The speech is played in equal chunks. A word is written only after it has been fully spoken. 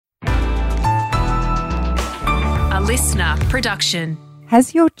listener production.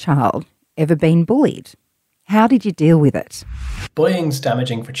 Has your child ever been bullied? How did you deal with it? Bullying's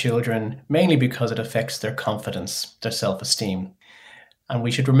damaging for children mainly because it affects their confidence, their self-esteem. And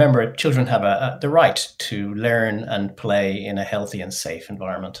we should remember children have the right to learn and play in a healthy and safe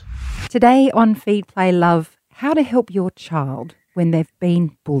environment. Today on Feed, Play, Love, how to help your child when they've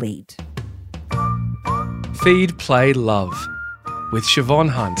been bullied. Feed, Play, Love with Siobhan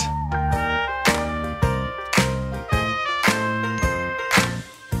Hunt.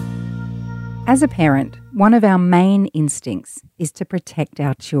 As a parent, one of our main instincts is to protect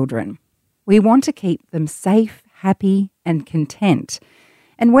our children. We want to keep them safe, happy and content.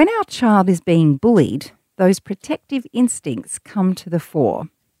 And when our child is being bullied, those protective instincts come to the fore.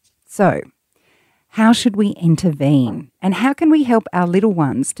 So, how should we intervene? And how can we help our little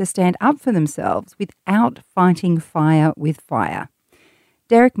ones to stand up for themselves without fighting fire with fire?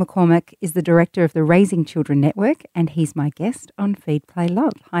 Derek McCormack is the director of the Raising Children Network, and he's my guest on Feed, Play,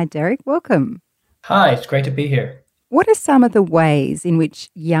 Love. Hi, Derek. Welcome. Hi, it's great to be here. What are some of the ways in which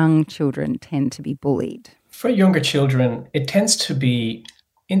young children tend to be bullied? For younger children, it tends to be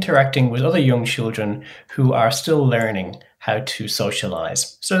interacting with other young children who are still learning how to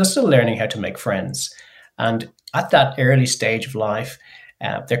socialize. So they're still learning how to make friends. And at that early stage of life,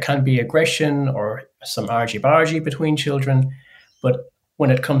 there can be aggression or some argy-bargy between children. But when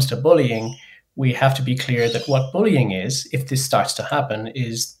it comes to bullying, we have to be clear that what bullying is, if this starts to happen,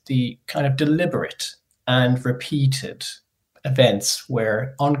 is the kind of deliberate and repeated events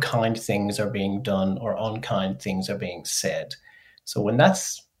where unkind things are being done or unkind things are being said. So when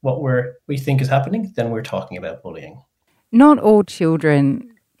that's what we think is happening, then we're talking about bullying. Not all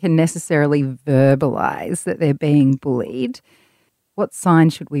children can necessarily verbalize that they're being bullied. What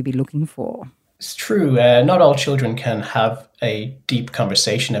signs should we be looking for? It's true. Not all children can have a deep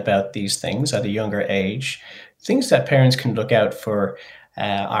conversation about these things at a younger age. Things that parents can look out for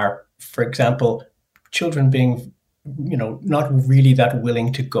are, for example, children being, not really that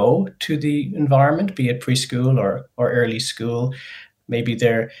willing to go to the environment, be it preschool or early school. Maybe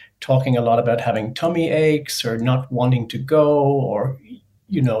they're talking a lot about having tummy aches or not wanting to go, or,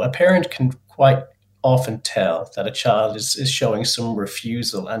 a parent can quite often tell that a child is showing some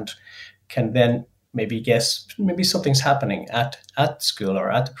refusal and can then maybe guess maybe something's happening at school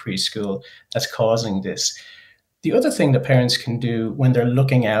or at the preschool that's causing this. The other thing that parents can do when they're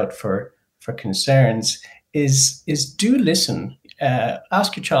looking out for concerns is do listen.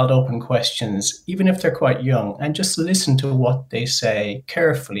 Ask your child open questions, even if they're quite young, and just listen to what they say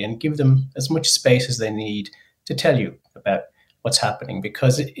carefully and give them as much space as they need to tell you about what's happening,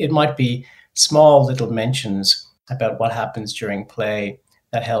 because it might be small little mentions about what happens during play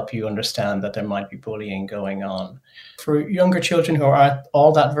that help you understand that there might be bullying going on. For younger children who aren't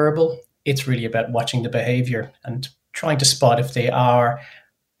all that verbal, it's really about watching the behavior and trying to spot if they are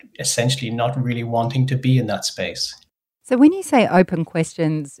essentially not really wanting to be in that space. So when you say open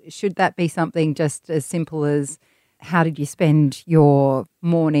questions, should that be something just as simple as how did you spend your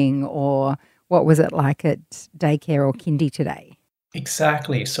morning, or what was it like at daycare or kindy today?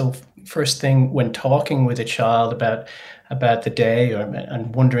 Exactly. So first thing when talking with a child about the day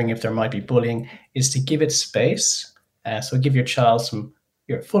and wondering if there might be bullying is to give it space. So give your child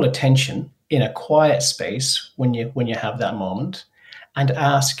your full attention in a quiet space when you have that moment, and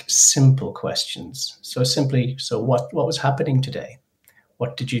ask simple questions. So what was happening today?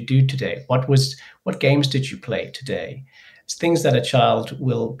 What did you do today? What games did you play today? It's things that a child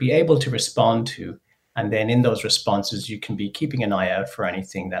will be able to respond to. And then in those responses, you can be keeping an eye out for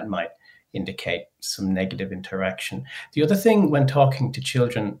anything that might indicate some negative interaction. The other thing when talking to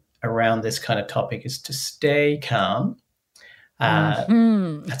children around this kind of topic is to stay calm.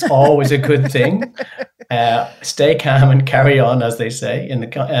 That's always a good thing. Stay calm and carry on, as they say,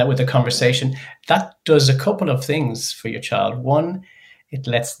 with the conversation. That does a couple of things for your child. One, it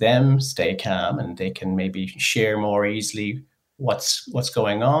lets them stay calm and they can maybe share more easily what's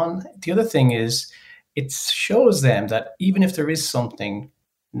going on. The other thing is it shows them that even if there is something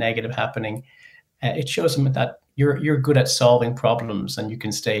negative happening, it shows them that you're good at solving problems and you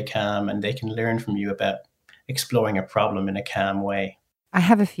can stay calm, and they can learn from you about exploring a problem in a calm way. I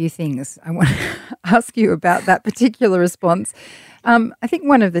have a few things I want to ask you about that particular response. I think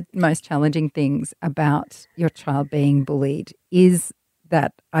one of the most challenging things about your child being bullied is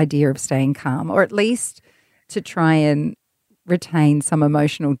that idea of staying calm, or at least to try and retain some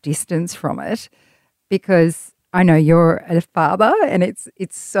emotional distance from it, because I know you're a father and it's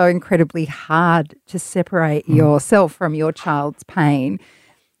so incredibly hard to separate yourself from your child's pain.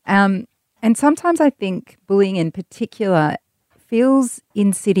 And sometimes I think bullying in particular feels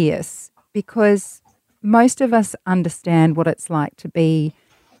insidious because most of us understand what it's like to be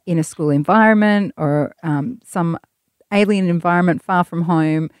in a school environment or some alien environment far from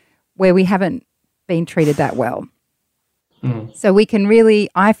home where we haven't been treated that well. So we can really,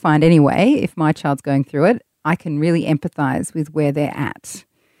 I find anyway, if my child's going through it, I can really empathize with where they're at.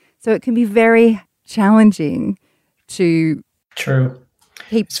 So it can be very challenging to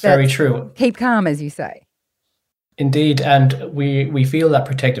very true. Keep calm, as you say. Indeed, and we feel that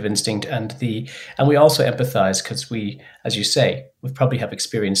protective instinct, and we also empathize because we, as you say, we probably have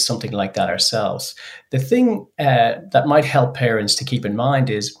experienced something like that ourselves. The thing that might help parents to keep in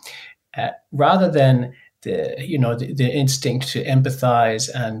mind is rather than the instinct to empathize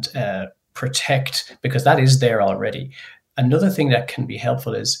and protect, because that is there already. Another thing that can be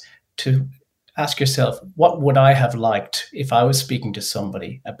helpful is to ask yourself, what would I have liked if I was speaking to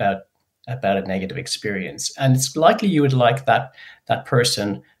somebody about a negative experience? And it's likely you would like that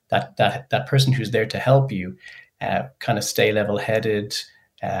person, that person who's there to help you, kind of stay level-headed,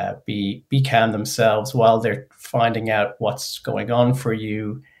 be calm themselves while they're finding out what's going on for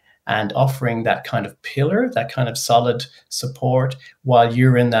you, and offering that kind of pillar, that kind of solid support while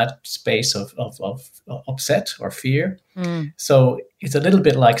you're in that space of upset or fear. So it's a little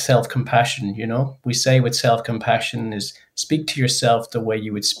bit like self-compassion, We say with self-compassion is speak to yourself the way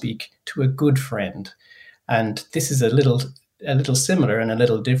you would speak to a good friend. And this is a little similar and a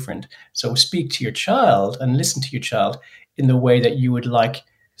little different. So speak to your child and listen to your child in the way that you would like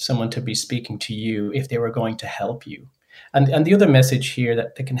someone to be speaking to you if they were going to help you. And the other message here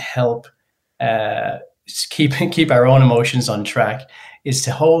that can help keep our own emotions on track is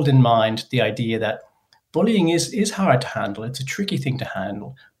to hold in mind the idea that bullying is hard to handle. It's a tricky thing to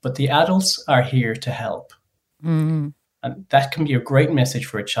handle, but the adults are here to help. And that can be a great message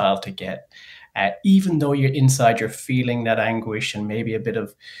for a child to get. Even though you're feeling that anguish and maybe a bit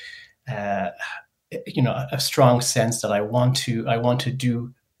of, a strong sense that I want to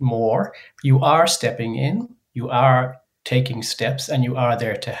do more, you are stepping in, you are taking steps, and you are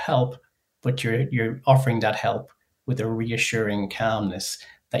there to help, but you're offering that help with a reassuring calmness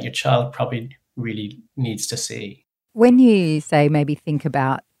that your child probably really needs to see. When you say maybe think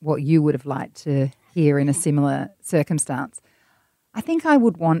about what you would have liked to hear in a similar circumstance, I think I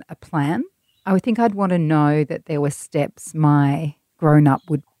would want a plan. I would think I'd want to know that there were steps my grown-up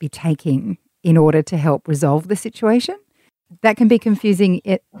would be taking in order to help resolve the situation. That can be confusing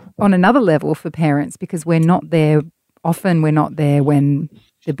on another level for parents because we're not there. Often we're not there when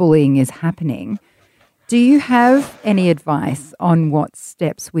the bullying is happening. Do you have any advice on what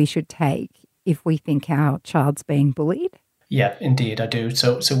steps we should take if we think our child's being bullied? Yeah, indeed, I do.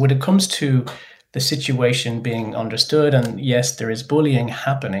 So when it comes to the situation being understood, and yes, there is bullying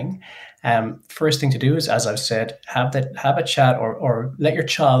happening, first thing to do is, as I've said, have a chat or let your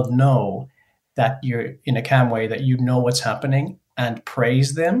child know that you're in a calm way, that you know what's happening, and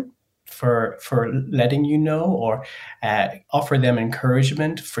praise them for letting you know, or offer them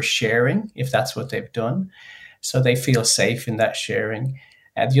encouragement for sharing if that's what they've done, so they feel safe in that sharing.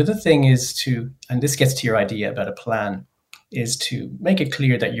 The other thing is and this gets to your idea about a plan, is to make it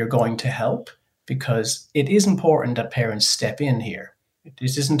clear that you're going to help, because it is important that parents step in here.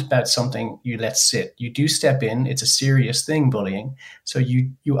 This isn't about something you let sit. You do step in. It's a serious thing, bullying. So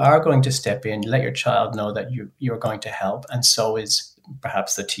you are going to step in, let your child know that you're going to help, and so is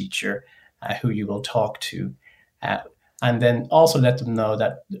perhaps the teacher who you will talk to. And then also let them know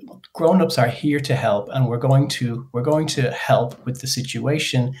that grown-ups are here to help, and we're going to help with the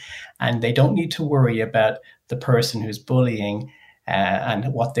situation, and they don't need to worry about the person who's bullying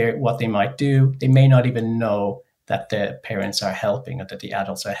and what they might do. They may not even know that the parents are helping or that the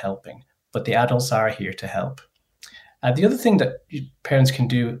adults are helping, but the adults are here to help. The other thing that parents can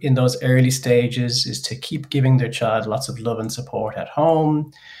do in those early stages is to keep giving their child lots of love and support at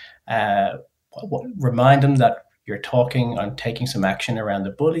home. Remind them that you're talking and taking some action around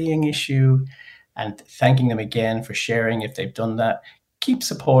the bullying issue, and thanking them again for sharing if they've done that. Keep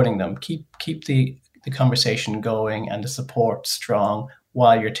supporting them. Keep the conversation going and the support strong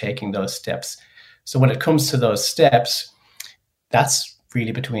while you're taking those steps. So when it comes to those steps, that's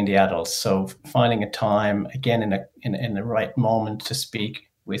really between the adults. So finding a time, again, in the right moment to speak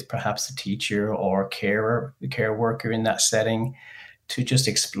with perhaps a teacher or the care worker in that setting, to just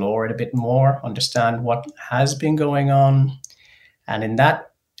explore it a bit more, understand what has been going on. And in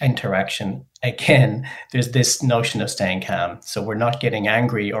that interaction, again, there's this notion of staying calm. So we're not getting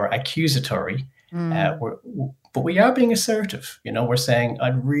angry or accusatory, but we are being assertive. We're saying,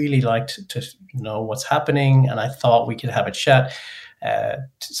 I'd really like to know what's happening, and I thought we could have a chat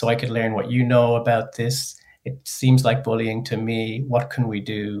so I could learn what you know about this. It seems like bullying to me. What can we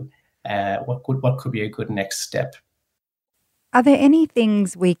do? what could be a good next step. Are there any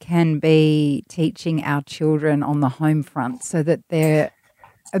things we can be teaching our children on the home front so that they're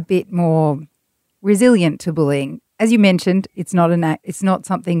a bit more resilient to bullying? As you mentioned, it's not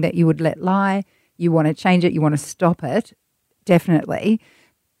something that you would let lie. You want to change it. You want to stop it, definitely.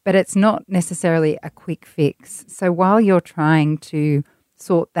 But it's not necessarily a quick fix. So while you're trying to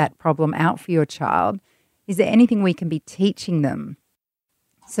sort that problem out for your child, is there anything we can be teaching them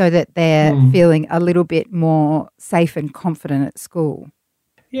so that they're feeling a little bit more safe and confident at school?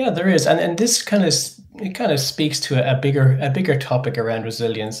 Yeah, there is, and this kind of speaks to a bigger topic around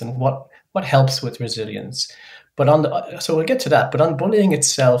resilience and what helps with resilience. But so we'll get to that. But on bullying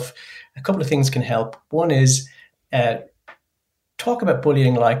itself, a couple of things can help. One is talk about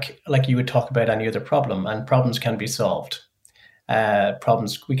bullying like you would talk about any other problem, and problems can be solved.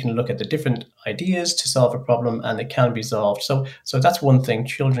 Problems, we can look at the different ideas to solve a problem, and it can be solved. So that's one thing.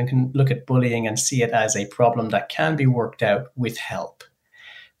 Children can look at bullying and see it as a problem that can be worked out with help.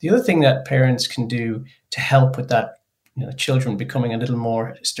 The other thing that parents can do to help with that, children becoming a little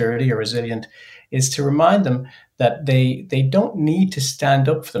more sturdy or resilient, is to remind them that they don't need to stand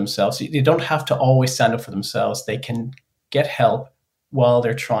up for themselves. They don't have to always stand up for themselves. They can get help while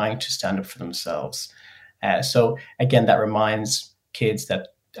they're trying to stand up for themselves. So again, that reminds kids that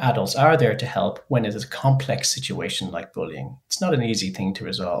adults are there to help when it is a complex situation like bullying. It's not an easy thing to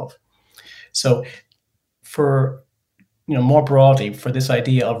resolve. So for, more broadly, for this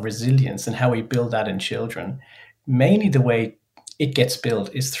idea of resilience and how we build that in children, mainly the way it gets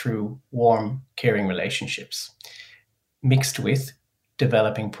built is through warm, caring relationships, mixed with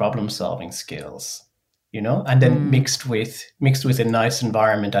developing problem-solving skills, and then mixed with a nice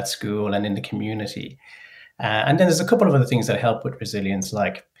environment at school and in the community. And then there's a couple of other things that help with resilience,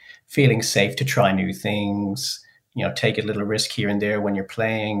 like feeling safe to try new things, take a little risk here and there when you're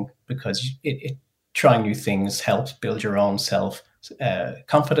playing, because trying new things helps build your own self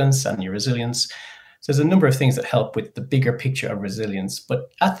confidence and your resilience. So there's a number of things that help with the bigger picture of resilience,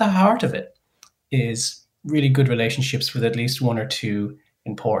 but at the heart of it is really good relationships with at least one or two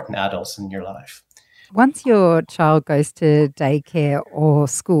important adults in your life. Once your child goes to daycare or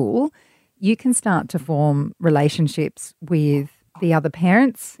school, you can start to form relationships with the other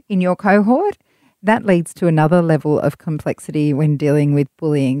parents in your cohort. That leads to another level of complexity when dealing with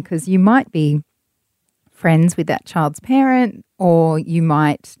bullying, because you might be friends with that child's parent, or you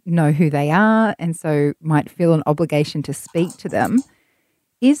might know who they are and so might feel an obligation to speak to them.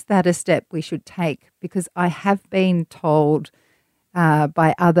 Is that a step we should take? Because I have been told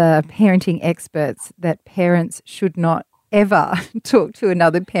by other parenting experts that parents should not ever talk to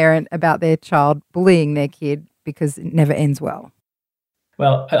another parent about their child bullying their kid, because it never ends well.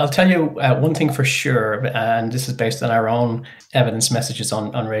 Well, I'll tell you one thing for sure, and this is based on our own evidence messages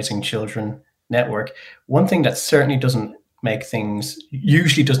on Raising Children network. One thing that certainly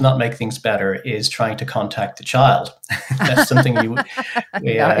usually does not make things better is trying to contact the child. That's something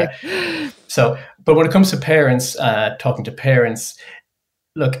but when it comes to parents, talking to parents,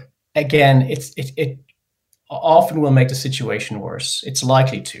 look, again, it often will make the situation worse. It's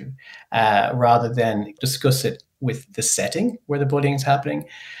likely to, rather than discuss it with the setting where the bullying is happening,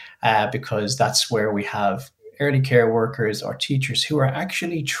 because that's where we have early care workers or teachers who are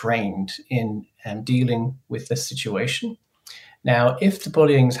actually trained in dealing with this situation. Now, if the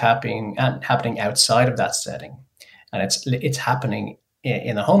bullying is happening outside of that setting, and it's happening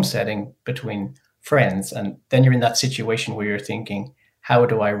in a home setting between friends, and then you're in that situation where you're thinking, how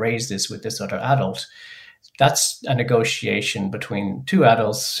do I raise this with this other adult? That's a negotiation between two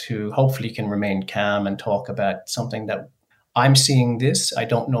adults who hopefully can remain calm and talk about something that, I'm seeing this, I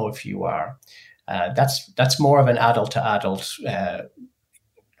don't know if you are. That's more of an adult to adult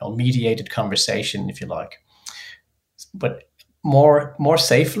mediated conversation, if you like. But more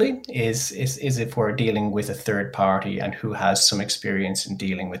safely is if we're dealing with a third party and who has some experience in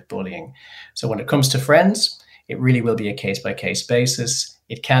dealing with bullying. So when it comes to friends, it really will be a case-by-case basis.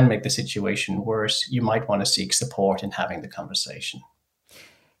 It can make the situation worse. You might want to seek support in having the conversation.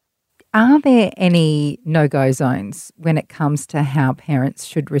 Are there any no-go zones when it comes to how parents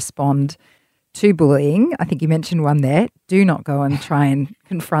should respond to bullying? I think you mentioned one there. Do not go and try and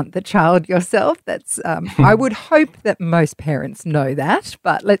confront the child yourself. That's I would hope that most parents know that,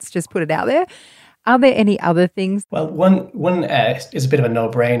 but let's just put it out there. Are there any other things? Well, one is a bit of a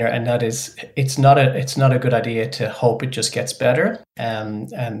no-brainer, and that is it's not a good idea to hope it just gets better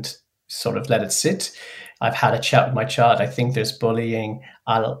and sort of let it sit. I've had a chat with my child. I think there's bullying.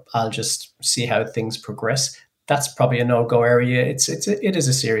 I'll just see how things progress. That's probably a no-go area. It is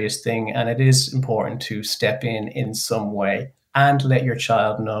a serious thing, and it is important to step in some way and let your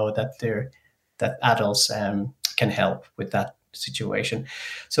child know that adults can help with that situation.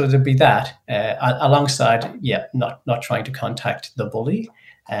 So there'd be that alongside, not trying to contact the bully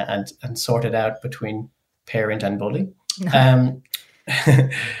and sort it out between parent and bully.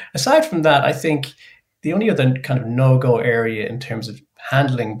 Aside from that, I think the only other kind of no-go area in terms of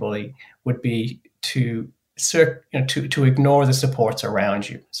handling bullying would be to ignore the supports around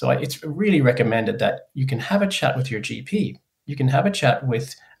you. So it's really recommended that you can have a chat with your GP. You can have a chat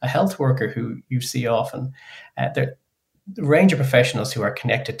with a health worker who you see often. The range of professionals who are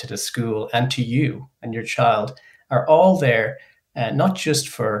connected to the school and to you and your child are all there, not just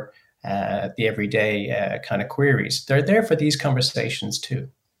for the everyday kind of queries. They're there for these conversations too.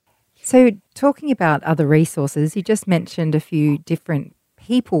 So talking about other resources, you just mentioned a few different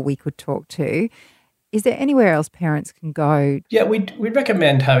people we could talk to. Is there anywhere else parents can go? Yeah, we'd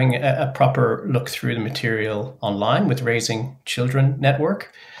recommend having a proper look through the material online with Raising Children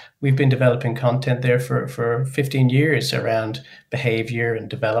Network. We've been developing content there for 15 years around behaviour and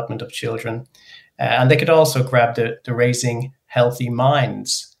development of children. And they could also grab the Raising Healthy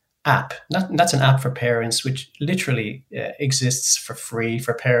Minds app. That's an app for parents, which literally exists for free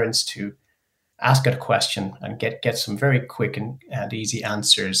for parents to ask a question and get some very quick and easy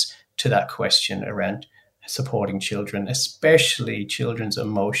answers to that question around supporting children, especially children's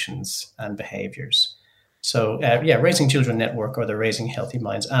emotions and behaviours. So Raising Children Network or the Raising Healthy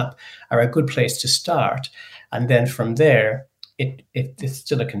Minds app are a good place to start. And then from there, if it's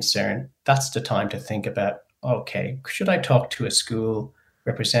still a concern, that's the time to think about, okay, should I talk to a school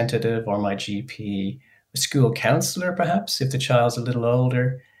representative or my GP, a school counsellor perhaps, if the child's a little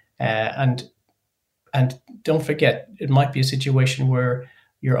older? And don't forget, it might be a situation where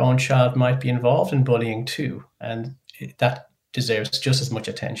your own child might be involved in bullying too, and that deserves just as much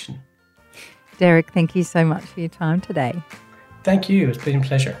attention. Derek, thank you so much for your time today. Thank you. It's been a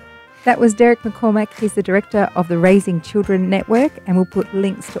pleasure. That was Derek McCormack. He's the director of the Raising Children Network, and we'll put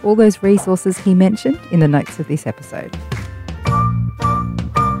links to all those resources he mentioned in the notes of this episode.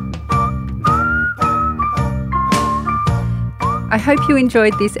 I hope you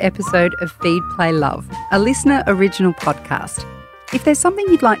enjoyed this episode of Feed, Play, Love, a listener original podcast. If there's something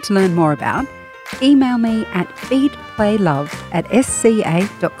you'd like to learn more about, email me at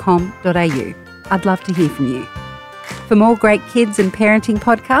feedplaylove@sca.com.au. I'd love to hear from you. For more great kids and parenting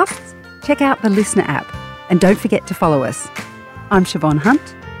podcasts, check out the Listener app and don't forget to follow us. I'm Siobhan Hunt.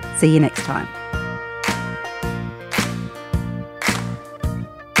 See you next time.